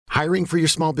Hiring for your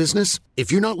small business?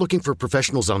 If you're not looking for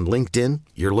professionals on LinkedIn,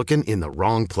 you're looking in the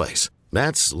wrong place.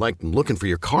 That's like looking for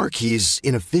your car keys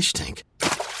in a fish tank.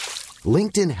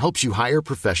 LinkedIn helps you hire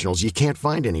professionals you can't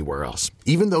find anywhere else,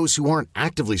 even those who aren't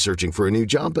actively searching for a new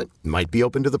job but might be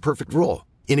open to the perfect role.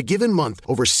 In a given month,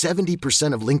 over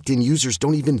 70% of LinkedIn users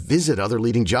don't even visit other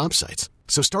leading job sites.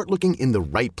 So start looking in the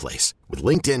right place. With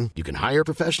LinkedIn, you can hire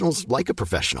professionals like a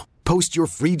professional. Post your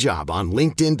free job on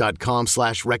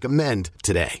linkedin.com/recommend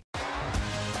today.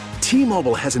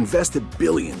 T-Mobile has invested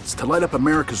billions to light up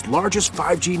America's largest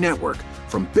 5G network,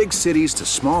 from big cities to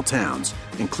small towns,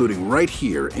 including right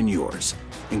here in yours.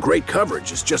 And great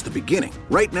coverage is just the beginning.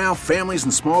 Right now, families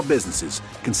and small businesses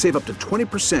can save up to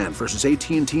 20% versus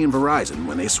AT&T and Verizon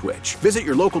when they switch. Visit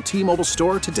your local T-Mobile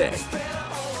store today.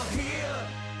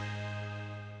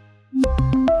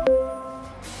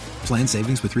 Plan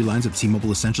savings with 3 lines of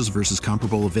T-Mobile Essentials versus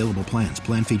comparable available plans.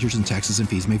 Plan features and taxes and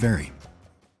fees may vary.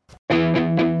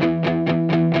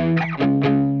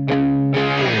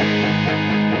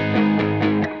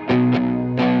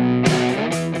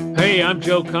 Hey, I'm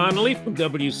Joe Connolly from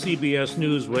WCBS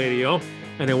News Radio,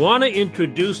 and I want to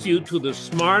introduce you to the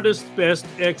smartest, best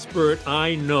expert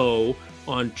I know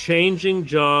on changing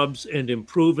jobs and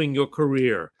improving your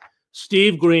career,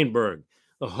 Steve Greenberg,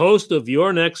 the host of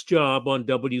Your Next Job on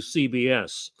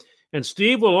WCBS. And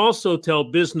Steve will also tell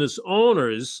business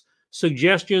owners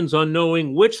suggestions on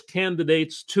knowing which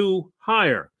candidates to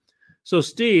hire. So,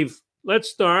 Steve,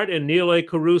 let's start, and Neil A.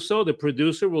 Caruso, the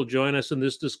producer, will join us in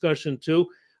this discussion too.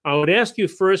 I would ask you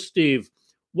first, Steve,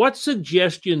 what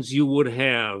suggestions you would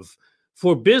have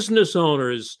for business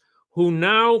owners who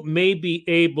now may be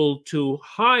able to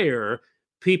hire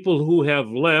people who have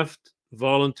left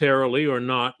voluntarily or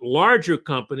not, larger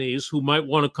companies who might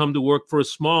want to come to work for a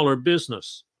smaller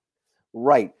business.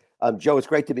 Right. Joe, it's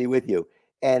great to be with you.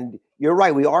 And you're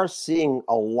right. We are seeing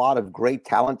a lot of great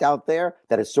talent out there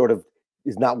that is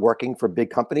not working for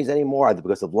big companies anymore, either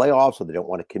because of layoffs or they don't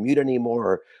want to commute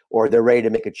anymore, or they're ready to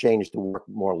make a change to work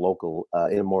more local,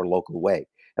 in a more local way.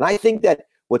 And I think that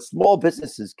what small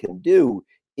businesses can do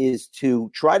is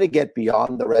to try to get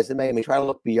beyond the resume. I mean, try to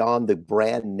look beyond the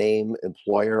brand name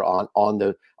employer on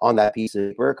that piece of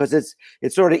paper, because it's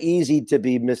sort of easy to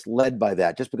be misled by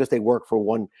that. Just because they work for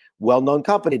one well-known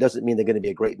company doesn't mean they're going to be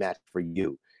a great match for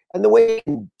you. And the way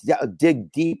you can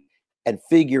dig deep and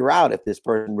figure out if this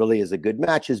person really is a good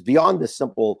match is beyond the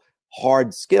simple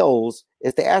hard skills,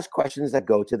 is to ask questions that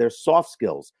go to their soft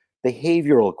skills,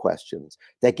 behavioral questions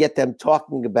that get them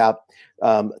talking about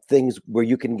things where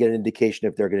you can get an indication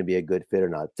if they're going to be a good fit or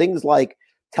not. Things like,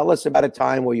 tell us about a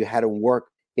time where you had to work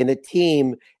in a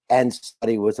team and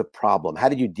somebody was a problem. How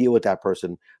did you deal with that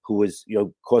person who was,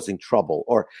 causing trouble?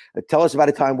 Or tell us about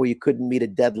a time where you couldn't meet a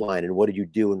deadline and what did you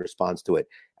do in response to it?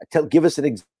 Give us an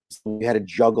example. You had to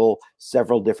juggle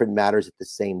several different matters at the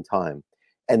same time.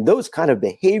 And those kind of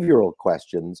behavioral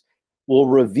questions will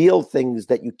reveal things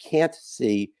that you can't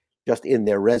see just in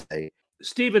their resume.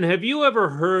 Stephen, have you ever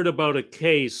heard about a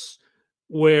case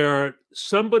where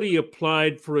somebody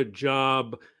applied for a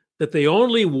job that they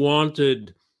only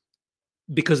wanted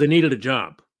because they needed a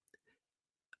job?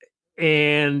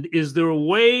 And is there a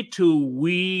way to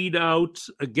weed out,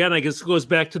 again, I guess it goes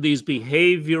back to these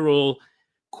behavioral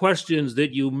questions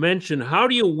that you mentioned. How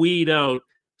do you weed out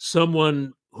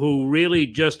someone who really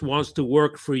just wants to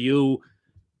work for you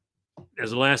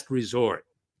as a last resort?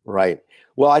 Right.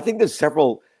 Well, I think there's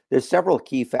several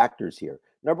key factors here.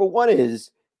 Number one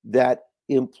is that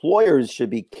employers should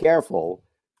be careful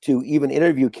to even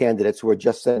interview candidates who are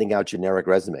just sending out generic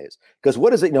resumes. Because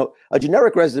what is it? A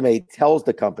generic resume tells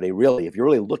the company, really, if you're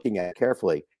really looking at it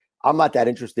carefully, I'm not that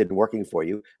interested in working for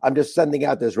you. I'm just sending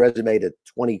out this resume to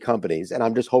 20 companies, and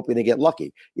I'm just hoping to get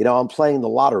lucky. I'm playing the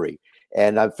lottery,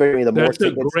 and I'm figuring the more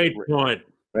tickets. That's a great point.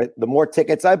 Right, the more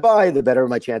tickets I buy, the better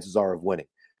my chances are of winning.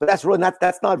 But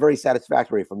that's not very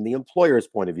satisfactory from the employer's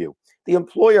point of view. The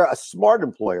employer, a smart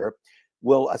employer,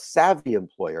 a savvy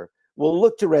employer, will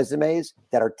look to resumes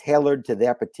that are tailored to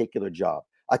their particular job.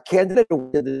 A candidate who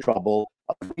went to the trouble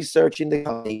of researching the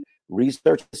company,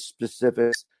 research the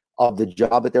specifics of the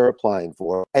job that they're applying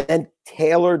for, and then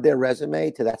tailored their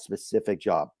resume to that specific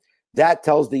job. That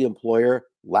tells the employer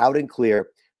loud and clear,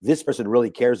 this person really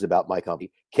cares about my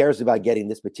company, cares about getting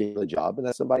this particular job, and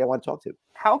that's somebody I want to talk to.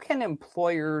 How can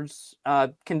employers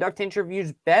conduct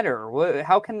interviews better?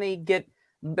 How can they get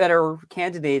better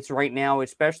candidates right now,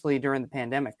 especially during the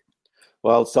pandemic?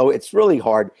 Well, so it's really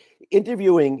hard.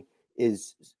 Interviewing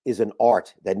is an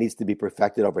art that needs to be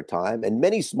perfected over time, and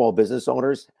many small business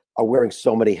owners are wearing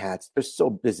so many hats. They're so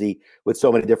busy with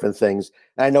so many different things.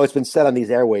 And I know it's been said on these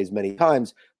airways many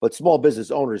times, but small business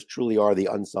owners truly are the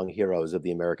unsung heroes of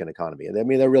the American economy. And I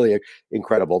mean, they're really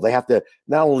incredible. They have to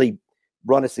not only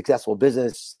run a successful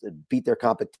business, beat their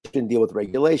competition, deal with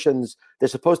regulations. They're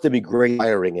supposed to be great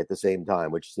hiring at the same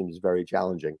time, which seems very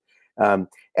challenging. And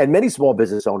many small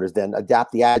business owners then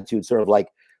adapt the attitude sort of like,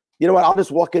 you know what, I'll just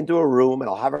walk into a room and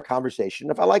I'll have a conversation.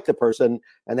 If I like the person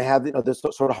and they have, this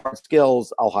sort of hard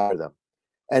skills, I'll hire them.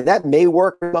 And that may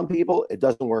work for some people. It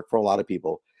doesn't work for a lot of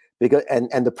people because,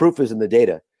 and the proof is in the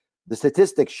data. The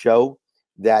statistics show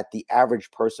that the average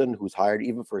person who's hired,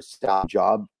 even for a staff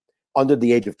job under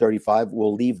the age of 35,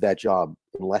 will leave that job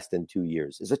in less than 2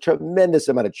 years. There's a tremendous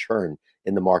amount of churn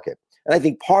in the market. And I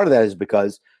think part of that is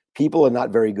because people are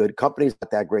not very good. Companies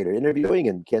aren't that great at interviewing,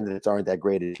 and candidates aren't that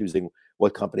great at choosing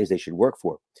what companies they should work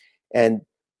for. And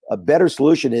a better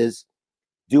solution is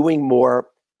doing more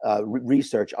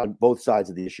research on both sides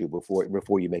of the issue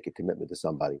before you make a commitment to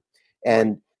somebody.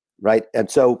 And right. And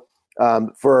so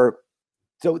for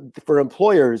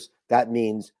employers, that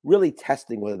means really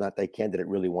testing whether or not that candidate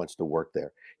really wants to work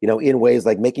there, in ways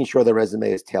like making sure the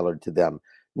resume is tailored to them,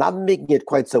 not making it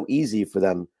quite so easy for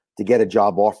them to get a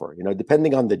job offer,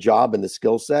 depending on the job and the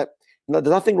skill set. There's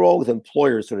nothing wrong with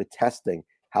employers sort of testing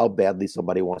how badly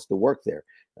somebody wants to work there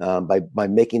by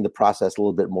making the process a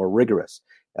little bit more rigorous.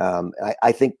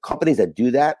 I think companies that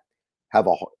do that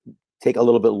take a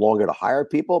little bit longer to hire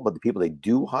people, but the people they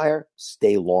do hire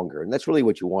stay longer. And that's really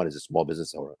what you want as a small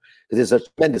business owner, because there's a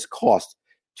tremendous cost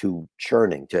to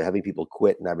churning, to having people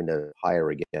quit and having to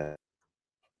hire again.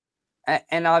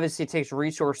 And obviously it takes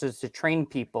resources to train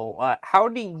people. How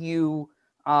do you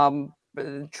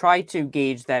try to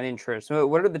gauge that interest?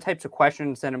 What are the types of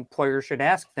questions that employers should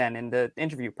ask then in the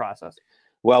interview process?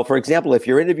 Well, for example, if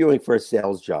you're interviewing for a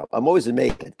sales job, I'm always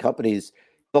amazed that companies,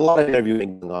 a lot of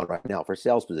interviewing going on right now for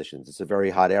sales positions. It's a very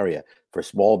hot area for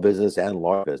small business and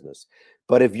large business.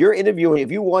 But if you're interviewing,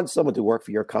 if you want someone to work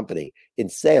for your company in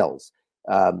sales,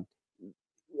 a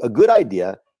good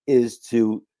idea is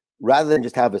to, rather than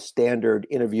just have a standard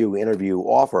interview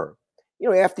offer,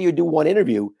 after you do one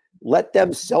interview, let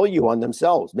them sell you on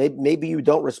themselves. Maybe you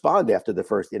don't respond after the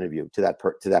first interview to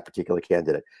that particular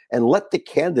candidate, and let the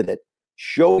candidate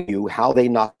show you how they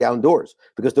knock down doors,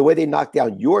 because the way they knock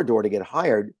down your door to get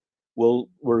hired will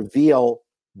reveal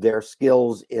their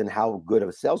skills in how good of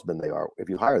a salesman they are if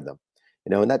you hire them.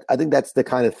 And I think that's the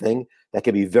kind of thing that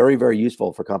can be very, very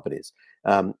useful for companies.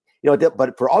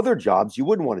 But for other jobs, you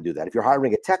wouldn't want to do that. If you're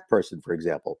hiring a tech person, for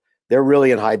example, they're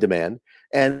really in high demand,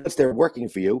 and once they're working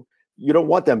for you, you don't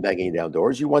want them banging down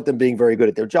doors. You want them being very good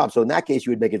at their job. So in that case,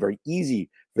 you would make it very easy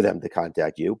for them to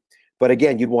contact you. But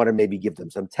again, you'd want to maybe give them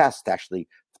some tests actually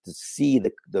to see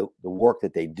the work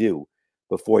that they do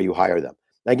before you hire them.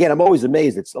 Again, I'm always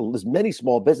amazed. There's many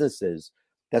small businesses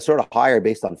that sort of hire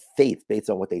based on faith, based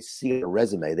on what they see in a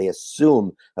resume. They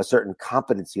assume a certain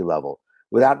competency level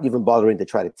without even bothering to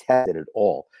try to test it at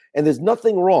all. And there's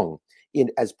nothing wrong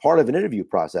as part of an interview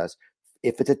process,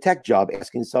 if it's a tech job,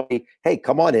 asking somebody, hey,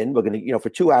 come on in. We're going to, for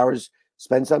 2 hours,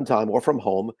 spend some time, or from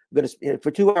home. For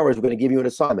 2 hours, we're going to give you an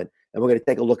assignment, and we're going to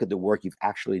take a look at the work you've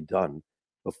actually done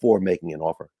before making an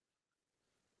offer.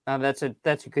 That's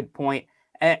a good point.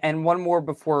 And one more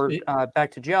before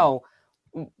back to Joe.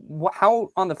 How,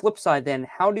 on the flip side, then,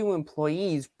 how do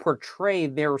employees portray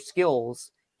their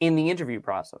skills in the interview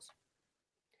process?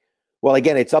 Well,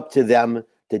 again, it's up to them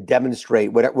to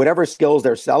demonstrate whatever skills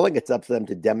they're selling. It's up to them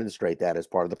to demonstrate that as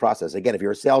part of the process. Again, if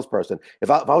you're a salesperson, if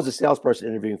I was a salesperson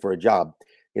interviewing for a job,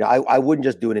 I wouldn't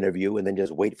just do an interview and then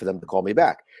just wait for them to call me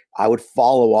back. I would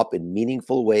follow up in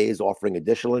meaningful ways, offering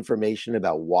additional information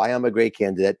about why I'm a great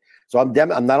candidate. So I'm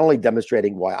not only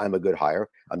demonstrating why I'm a good hire,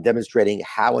 I'm demonstrating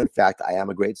how, in fact, I am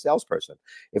a great salesperson.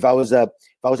 If I was a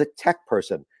tech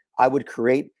person, I would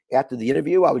after the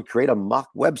interview, I would create a mock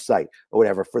website or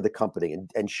whatever for the company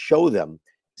and show them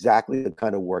exactly the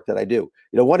kind of work that I do.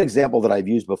 One example that I've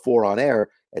used before on air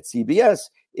at CBS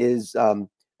is I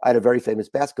had a very famous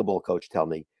basketball coach tell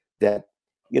me that,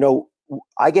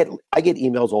 I get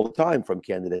emails all the time from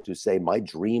candidates who say, my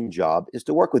dream job is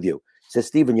to work with you. He says,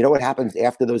 Stephen, you know what happens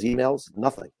after those emails?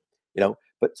 Nothing,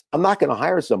 but I'm not going to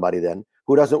hire somebody then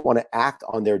who doesn't want to act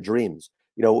on their dreams.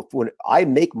 When I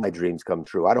make my dreams come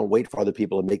true, I don't wait for other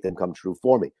people to make them come true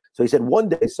for me. So he said one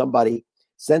day somebody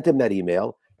sent him that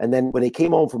email, and then when he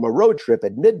came home from a road trip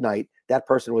at midnight, that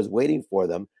person was waiting for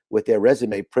them with their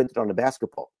resume printed on a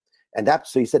basketball. And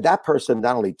so he said that person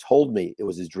not only told me it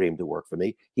was his dream to work for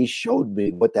me, he showed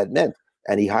me what that meant,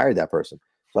 and he hired that person.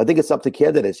 So I think it's up to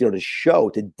candidates,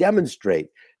 to demonstrate,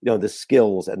 the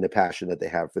skills and the passion that they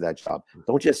have for that job.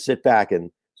 Don't just sit back and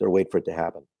sort of wait for it to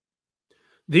happen.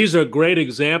 These are great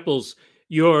examples.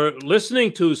 You're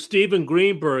listening to Stephen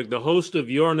Greenberg, the host of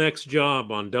Your Next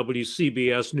Job on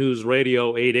WCBS News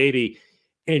Radio 880.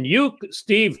 And you,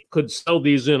 Steve, could sell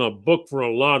these in a book for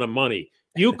a lot of money.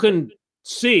 You can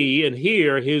see and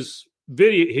hear his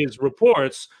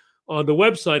reports on the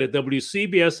website at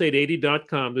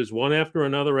WCBS880.com. There's one after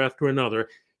another.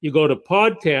 You go to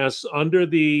podcasts under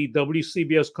the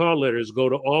WCBS call letters, go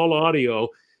to all audio,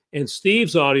 and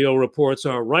Steve's audio reports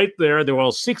are right there. They're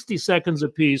all 60 seconds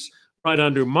apiece, right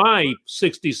under my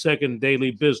 60-second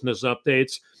daily business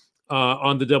updates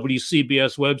on the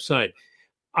WCBS website.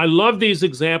 I love these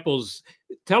examples.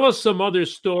 Tell us some other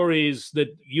stories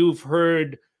that you've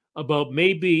heard about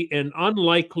maybe an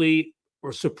unlikely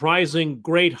or surprising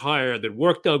great hire that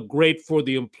worked out great for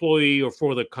the employee or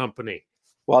for the company.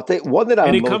 Well, I'll take one that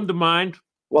Any come to mind?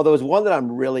 Well, there was one that I'm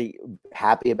really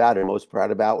happy about and most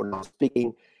proud about when I was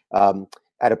speaking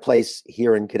at a place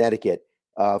here in Connecticut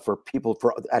for people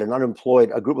at a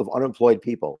group of unemployed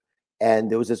people. And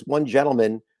there was this one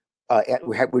gentleman,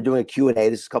 we're doing a Q&A,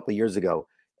 this is a couple of years ago.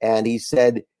 And he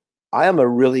said, I am a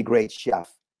really great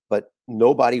chef, but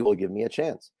nobody will give me a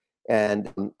chance.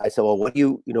 And I said, well,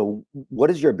 what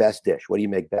is your best dish? What do you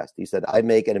make best? He said, I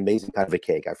make an amazing kind of a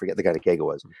cake. I forget the kind of cake it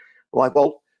was. I'm like,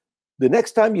 well, the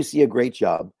next time you see a great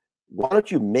job, why don't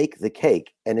you make the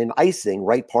cake and in icing,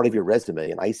 write part of your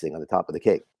resume and icing on the top of the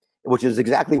cake, which is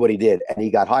exactly what he did. And he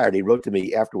got hired. He wrote to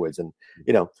me afterwards and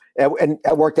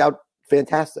it worked out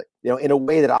fantastic, in a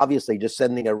way that obviously just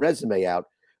sending a resume out,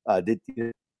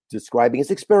 describing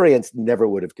his experience never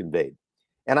would have conveyed.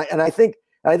 And I think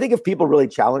if people really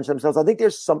challenge themselves, I think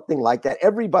there's something like that.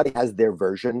 Everybody has their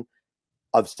version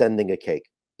of sending a cake,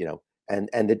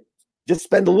 and just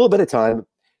spend a little bit of time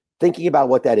thinking about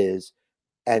what that is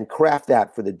and craft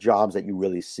that for the jobs that you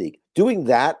really seek. Doing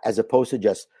that as opposed to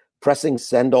just pressing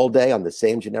send all day on the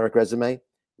same generic resume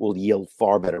will yield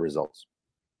far better results.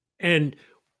 And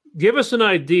give us an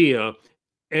idea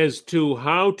as to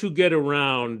how to get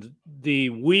around the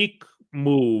weak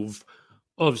move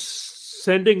of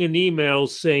sending an email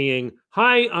saying,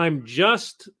 hi,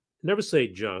 never say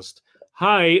just,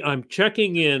 hi, I'm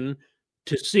checking in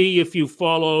to see if you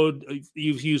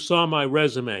you saw my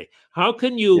resume. How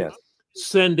can you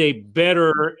send a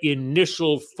better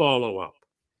initial follow-up?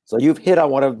 So you've hit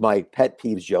on one of my pet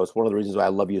peeves, Joe. It's one of the reasons why I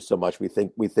love you so much. We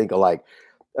think alike.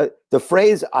 The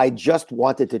phrase "I just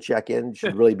wanted to check in"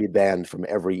 should really be banned from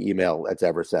every email that's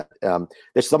ever sent.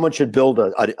 Someone should build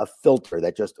a filter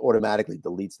that just automatically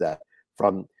deletes that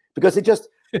because it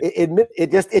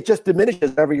just diminishes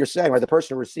whatever you're saying. Right, the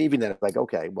person receiving that is like,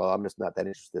 okay, well, I'm just not that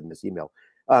interested in this email.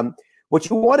 What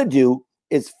you want to do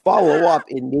is follow up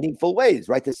in meaningful ways,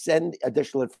 right? To send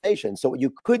additional information. So what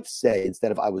you could say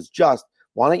instead of "I was just,"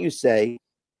 why don't you say,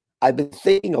 "I've been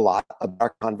thinking a lot about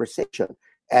our conversation.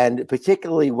 And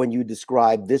particularly when you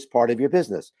describe this part of your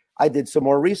business, I did some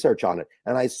more research on it.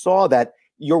 And I saw that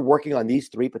you're working on these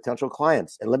 3 potential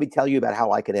clients. And let me tell you about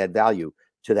how I can add value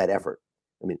to that effort."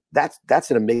 I mean,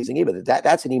 that's an amazing email.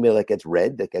 That's an email that gets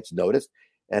read, that gets noticed,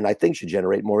 and I think should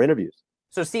generate more interviews.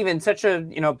 So, Stephen, such a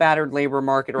battered labor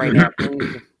market right now,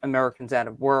 millions of Americans out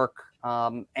of work,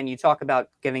 and you talk about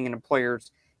getting an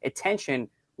employer's attention.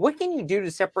 What can you do to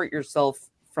separate yourself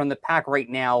from the pack right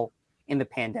now in the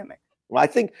pandemic? Well, I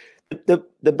think the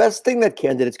best thing that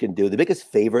candidates can do, the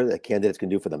biggest favor that candidates can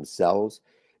do for themselves,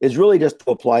 is really just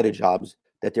to apply to jobs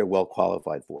that they're well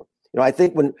qualified for. I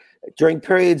think during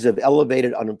periods of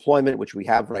elevated unemployment, which we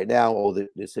have right now, although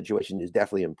the situation is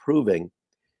definitely improving,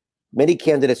 many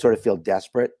candidates sort of feel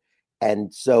desperate.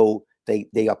 And so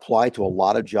they apply to a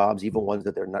lot of jobs, even ones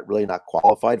that they're not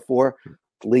qualified for,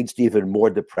 leads to even more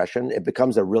depression. It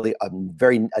becomes a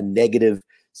negative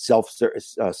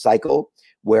cycle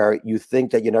where you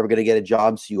think that you're never going to get a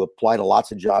job, so you apply to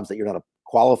lots of jobs that you're not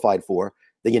qualified for,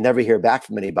 then you never hear back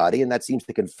from anybody, and that seems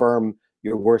to confirm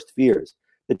your worst fears.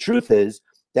 The truth is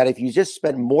that if you just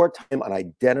spend more time on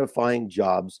identifying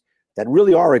jobs that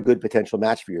really are a good potential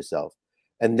match for yourself,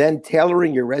 and then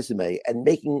tailoring your resume and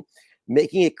making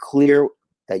it clear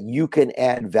that you can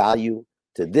add value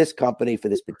to this company for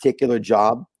this particular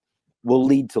job, will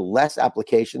lead to less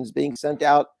applications being sent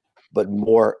out, but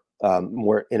more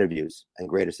interviews and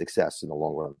greater success in the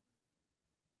long run.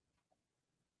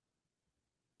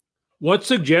 What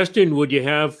suggestion would you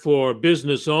have for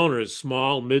business owners,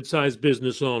 small, mid-sized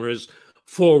business owners,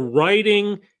 for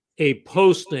writing a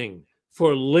posting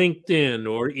for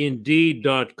LinkedIn or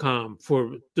Indeed.com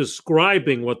for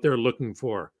describing what they're looking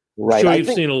for? Right. I'm sure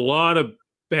you've seen a lot of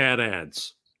bad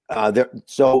ads.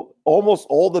 So almost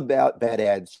all the bad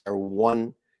ads are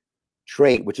one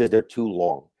trait, which is they're too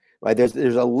long. Right?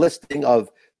 There's a listing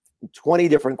of 20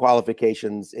 different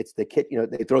qualifications. It's the kit,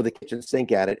 they throw the kitchen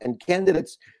sink at it, and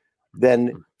candidates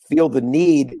then feel the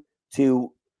need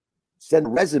to send a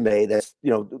resume that's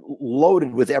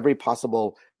loaded with every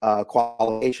possible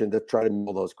qualification to try to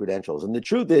know those credentials. And the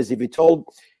truth is, if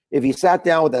you sat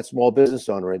down with that small business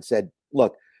owner and said,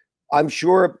 look, I'm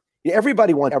sure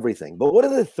everybody wants everything, but what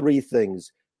are the 3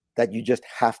 things that you just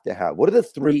have to have? What are the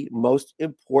 3 most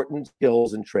important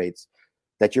skills and traits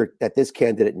that this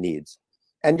candidate needs?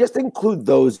 And just include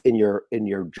those in your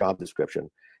job description.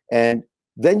 And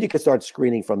then you can start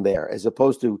screening from there, as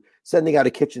opposed to sending out a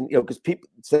kitchen, because people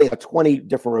say 20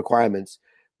 different requirements,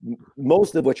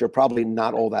 most of which are probably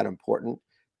not all that important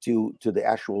to the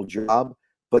actual job,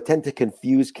 but tend to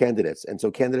confuse candidates. And so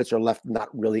candidates are left not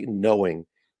really knowing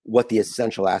what the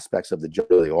essential aspects of the job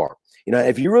really are.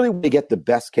 If you really want to get the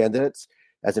best candidates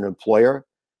as an employer,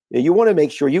 you want to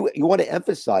make sure you want to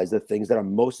emphasize the things that are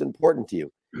most important to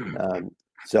you.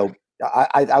 So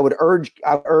I would urge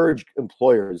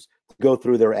employers to go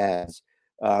through their ads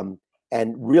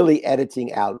and really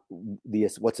editing out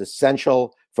what's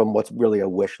essential from what's really a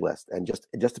wish list, and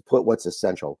just to put what's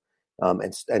essential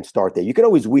and start there. You can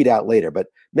always weed out later, but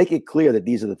make it clear that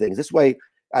these are the things. This way,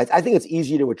 I think it's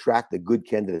easier to attract the good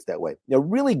candidates that way.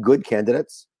 Really good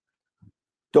candidates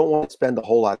don't want to spend a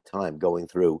whole lot of time going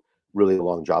through really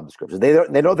long job descriptions. They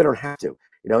know they don't have to.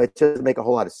 It doesn't make a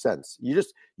whole lot of sense.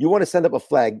 You want to send up a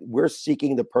flag. We're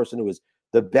seeking the person who is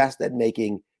the best at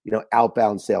making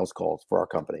outbound sales calls for our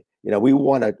company. We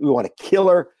want a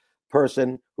killer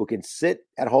person who can sit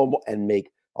at home and make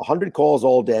 100 calls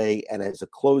all day and has a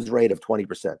close rate of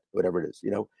 20%, whatever it is.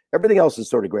 Everything else is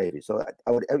sort of gravy. So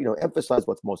I would emphasize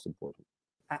what's most important.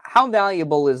 How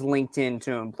valuable is LinkedIn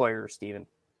to employers, Stephen?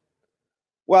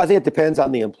 Well, I think it depends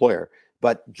on the employer,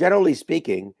 but generally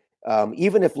speaking,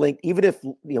 even if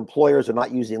the employers are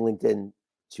not using LinkedIn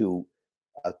to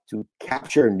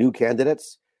capture new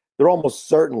candidates, they're almost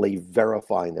certainly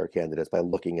verifying their candidates by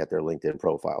looking at their LinkedIn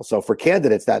profile. So for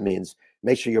candidates, that means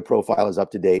make sure your profile is up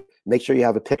to date. Make sure you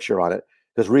have a picture on it,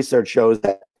 because research shows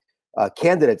that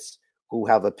candidates who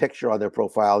have a picture on their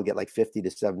profile get like 50 to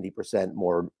 70%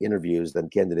 more interviews than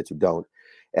candidates who don't.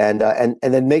 And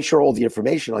then make sure all the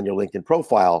information on your LinkedIn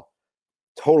profile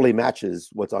totally matches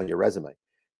what's on your resume,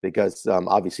 because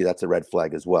obviously that's a red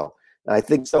flag as well. And I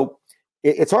think so.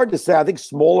 It's hard to say. I think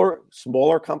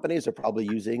smaller companies are probably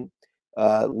using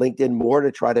LinkedIn more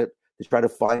to try to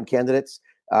find candidates.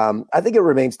 I think it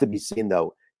remains to be seen,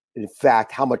 though, in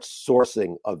fact, how much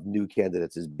sourcing of new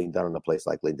candidates is being done on a place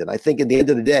like LinkedIn. I think at the end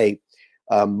of the day,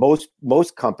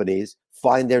 most companies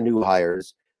find their new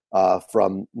hires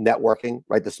from networking,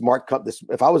 right?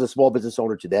 If I was a small business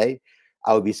owner today,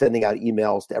 I would be sending out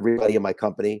emails to everybody in my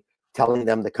company, telling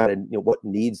them the kind of what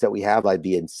needs that we have. I'd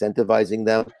be incentivizing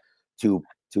them to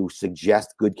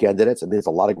suggest good candidates, and there's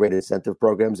a lot of great incentive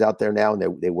programs out there now,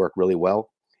 and they work really well.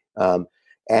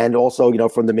 And also,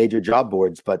 from the major job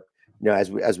boards. But as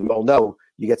we all know,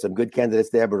 you get some good candidates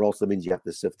there, but it also means you have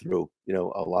to sift through a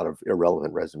lot of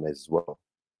irrelevant resumes as well.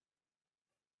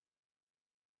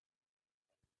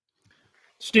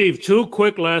 Steve, 2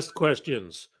 quick last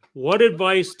questions. What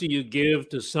advice do you give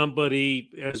to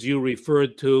somebody, as you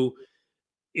referred to,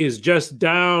 is just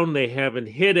down, they haven't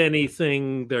hit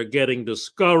anything, they're getting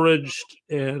discouraged,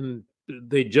 and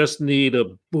they just need a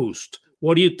boost?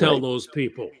 What do you tell those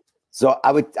people? So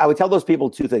I would tell those people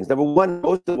 2 things. Number one,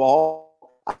 most of all,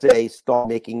 I'd say start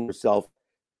making yourself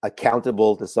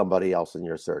accountable to somebody else in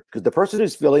your search, because the person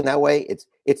who's feeling that way,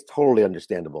 it's totally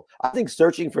understandable. I think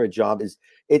searching for a job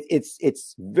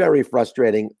it's very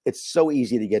frustrating. It's so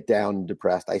easy to get down and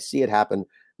depressed. I see it happen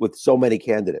with so many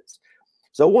candidates.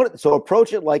 So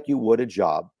approach it like you would a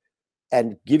job,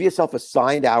 and give yourself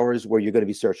assigned hours where you're going to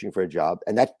be searching for a job.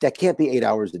 And that can't be 8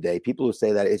 hours a day. People who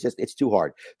say that, it's too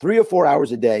hard. 3 or 4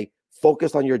 hours a day,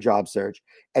 focused on your job search.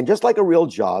 And just like a real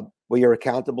job where you're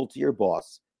accountable to your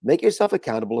boss, make yourself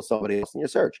accountable to somebody else in your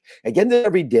search. And get there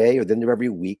every day or then every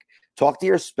week. Talk to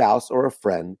your spouse or a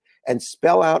friend and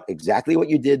spell out exactly what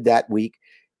you did that week,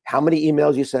 how many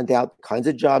emails you sent out, the kinds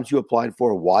of jobs you applied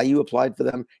for, why you applied for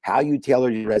them, how you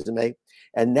tailored your resume.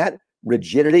 And that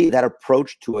rigidity, that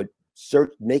approach to a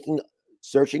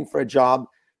searching for a job,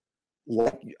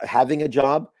 like having a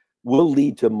job, will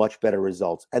lead to much better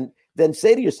results. And then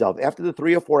say to yourself, after the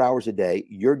 3 or 4 hours a day,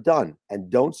 you're done, and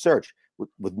don't search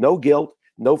with no guilt,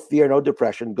 no fear, no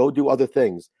depression. Go do other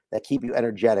things that keep you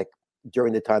energetic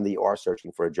during the time that you are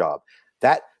searching for a job.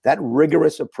 That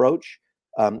rigorous approach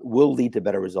will lead to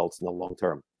better results in the long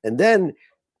term. And then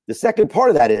the second part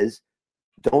of that is,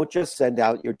 don't just send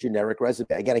out your generic resume.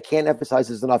 Again, I can't emphasize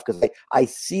this enough, because I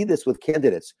see this with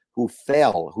candidates who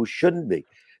fail, who shouldn't be.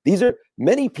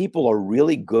 Many people are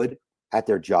really good at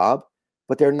their job,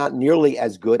 but they're not nearly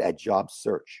as good at job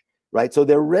search, right? So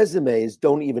their resumes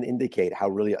don't even indicate how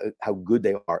good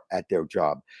they are at their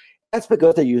job. That's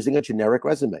because they're using a generic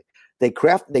resume. They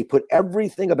put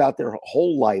everything about their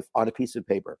whole life on a piece of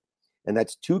paper. And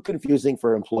that's too confusing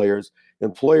for employers.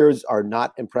 Employers are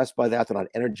not impressed by that. They're not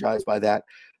energized by that.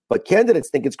 But candidates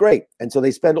think it's great. And so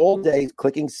they spend all day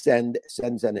clicking send,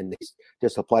 and they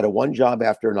just apply to one job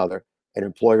after another, and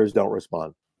employers don't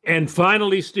respond. And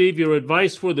finally, Steve, your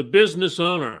advice for the business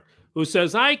owner who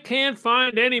says, I can't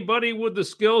find anybody with the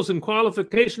skills and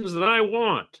qualifications that I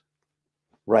want.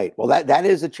 Right. Well, that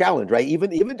is a challenge, right?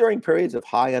 Even during periods of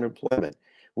high unemployment,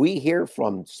 we hear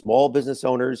from small business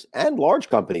owners and large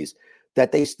companies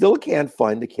that they still can't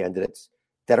find the candidates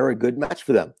that are a good match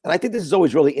for them. And I think this is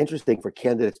always really interesting for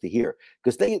candidates to hear,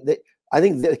 because I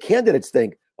think the candidates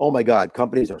think, oh my God,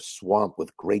 companies are swamped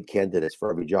with great candidates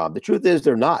for every job. The truth is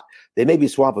they're not. They may be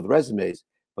swamped with resumes,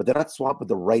 but they're not swamped with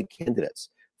the right candidates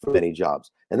for many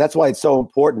jobs. And that's why it's so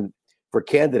important for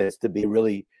candidates to be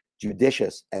really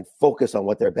judicious and focus on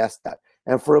what they're best at.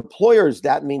 And for employers,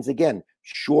 that means, again,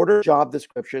 shorter job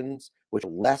descriptions, which are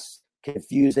less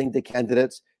confusing to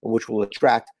candidates and which will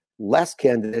attract less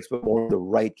candidates, but more of the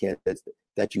right candidates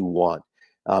that you want.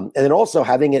 And then also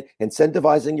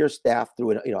incentivizing your staff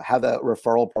through, have a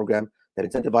referral program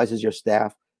that incentivizes your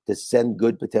staff to send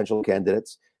good potential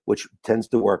candidates, which tends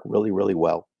to work really, really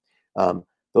well.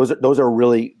 Those are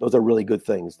really good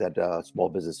things that small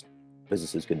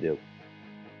businesses can do.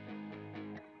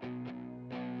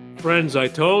 Friends, I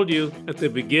told you at the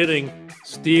beginning,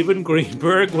 Stephen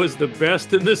Greenberg was the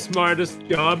best and the smartest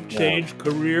job change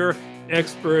career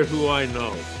expert who I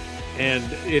know. And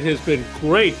it has been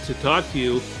great to talk to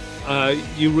you.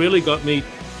 You really got me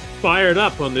fired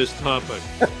up on this topic.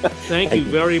 Thank you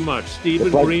very much.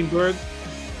 Stephen Greenberg,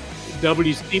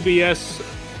 WCBS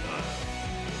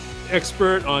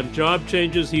expert on job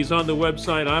changes. He's on the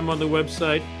website. I'm on the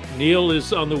website. Neil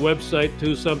is on the website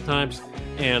too sometimes.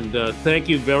 And thank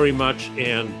you very much.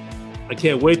 And I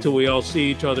can't wait till we all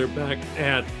see each other back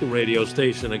at the radio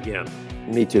station again.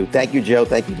 Me too. Thank you, Joe.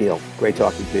 Thank you, Neil. Great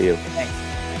talking to you. Thanks.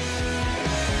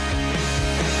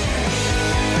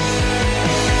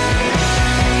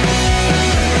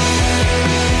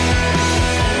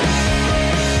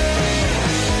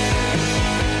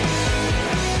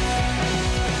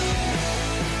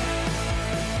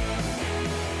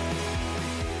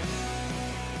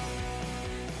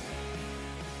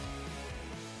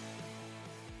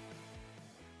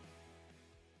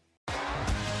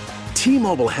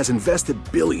 T-Mobile has invested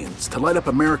billions to light up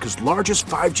America's largest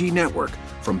 5G network,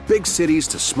 from big cities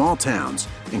to small towns,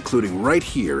 including right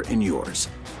here in yours.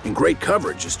 And great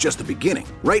coverage is just the beginning.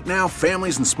 Right now,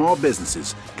 families and small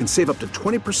businesses can save up to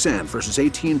 20% versus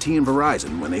AT&T and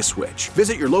Verizon when they switch.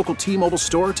 Visit your local T-Mobile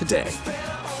store today.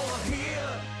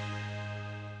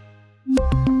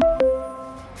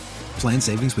 Plan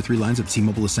savings with 3 lines of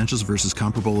T-Mobile Essentials versus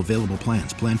comparable available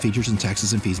plans. Plan features and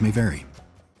taxes and fees may vary.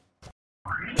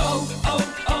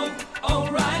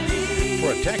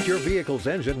 Protect your vehicle's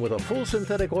engine with a full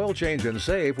synthetic oil change and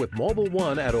save with Mobil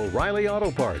 1 at O'Reilly Auto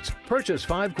Parts. Purchase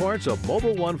 5 quarts of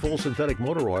Mobil 1 full synthetic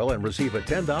motor oil and receive a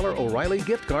 $10 O'Reilly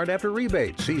gift card after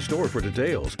rebate. See store for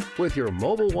details. With your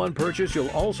Mobil 1 purchase,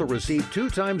 you'll also receive 2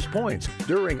 times points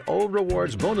during Old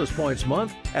Rewards Bonus Points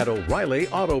Month at O'Reilly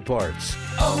Auto Parts.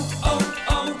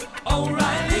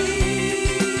 O'Reilly.